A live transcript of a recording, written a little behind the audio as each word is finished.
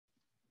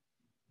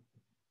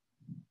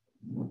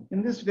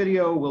In this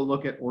video, we'll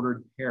look at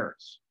ordered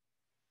pairs.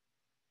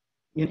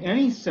 In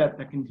any set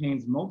that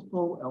contains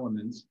multiple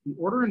elements, the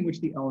order in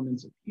which the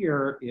elements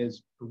appear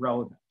is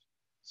irrelevant.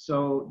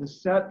 So the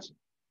set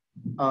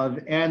of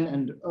n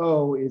and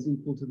O is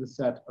equal to the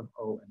set of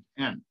O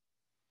and n.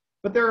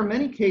 But there are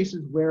many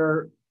cases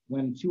where,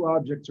 when two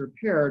objects are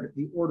paired,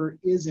 the order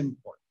is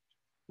important,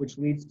 which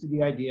leads to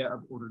the idea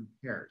of ordered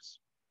pairs.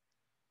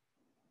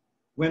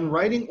 When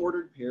writing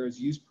ordered pairs,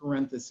 use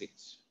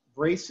parentheses.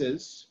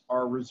 Braces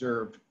are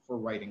reserved for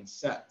writing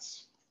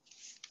sets.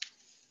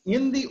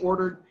 In the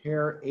ordered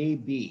pair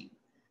AB,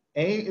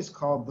 A is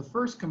called the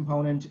first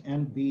component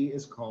and B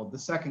is called the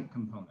second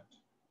component.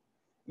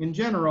 In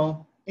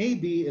general,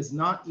 AB is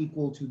not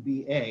equal to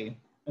BA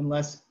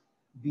unless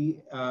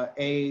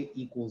A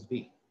equals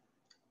B.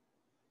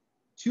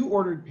 Two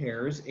ordered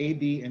pairs,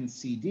 AB and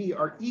CD,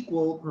 are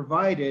equal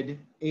provided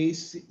A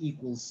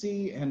equals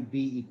C and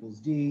B equals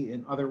D.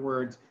 In other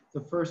words,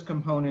 the first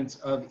components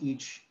of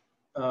each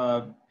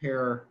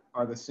pair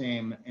are the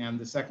same and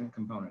the second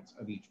components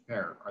of each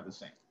pair are the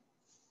same.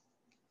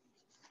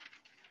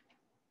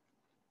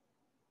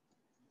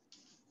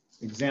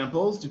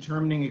 Examples,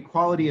 determining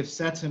equality of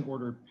sets in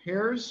ordered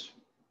pairs.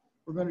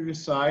 We're going to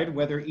decide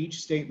whether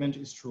each statement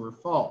is true or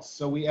false.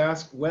 So we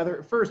ask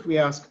whether, first we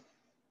ask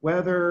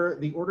whether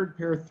the ordered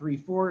pair 3,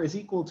 4 is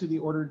equal to the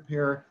ordered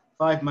pair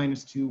 5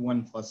 minus 2,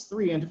 1 plus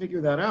 3. And to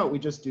figure that out, we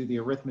just do the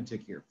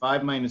arithmetic here.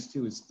 5 minus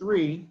 2 is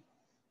 3,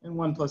 and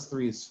 1 plus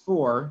 3 is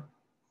 4.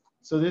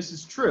 So this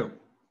is true,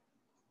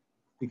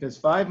 because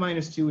 5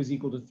 minus 2 is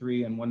equal to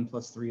 3, and 1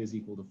 plus 3 is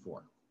equal to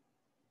 4.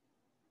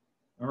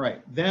 All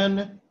right,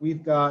 then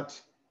we've got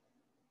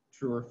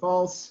true or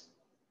false.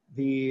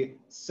 The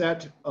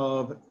set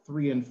of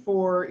 3 and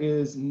 4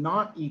 is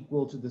not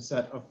equal to the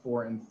set of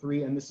 4 and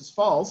 3, and this is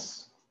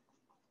false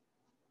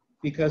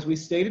because we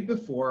stated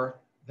before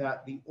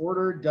that the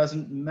order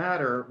doesn't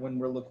matter when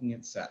we're looking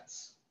at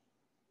sets.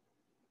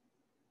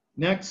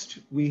 Next,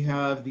 we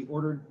have the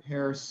ordered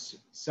pairs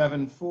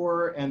 7,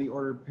 4 and the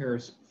ordered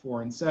pairs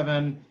 4 and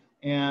 7,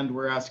 and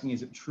we're asking,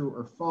 is it true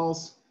or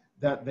false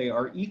that they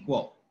are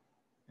equal?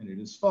 And it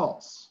is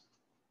false,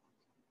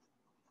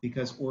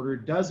 because order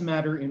does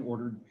matter in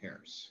ordered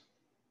pairs.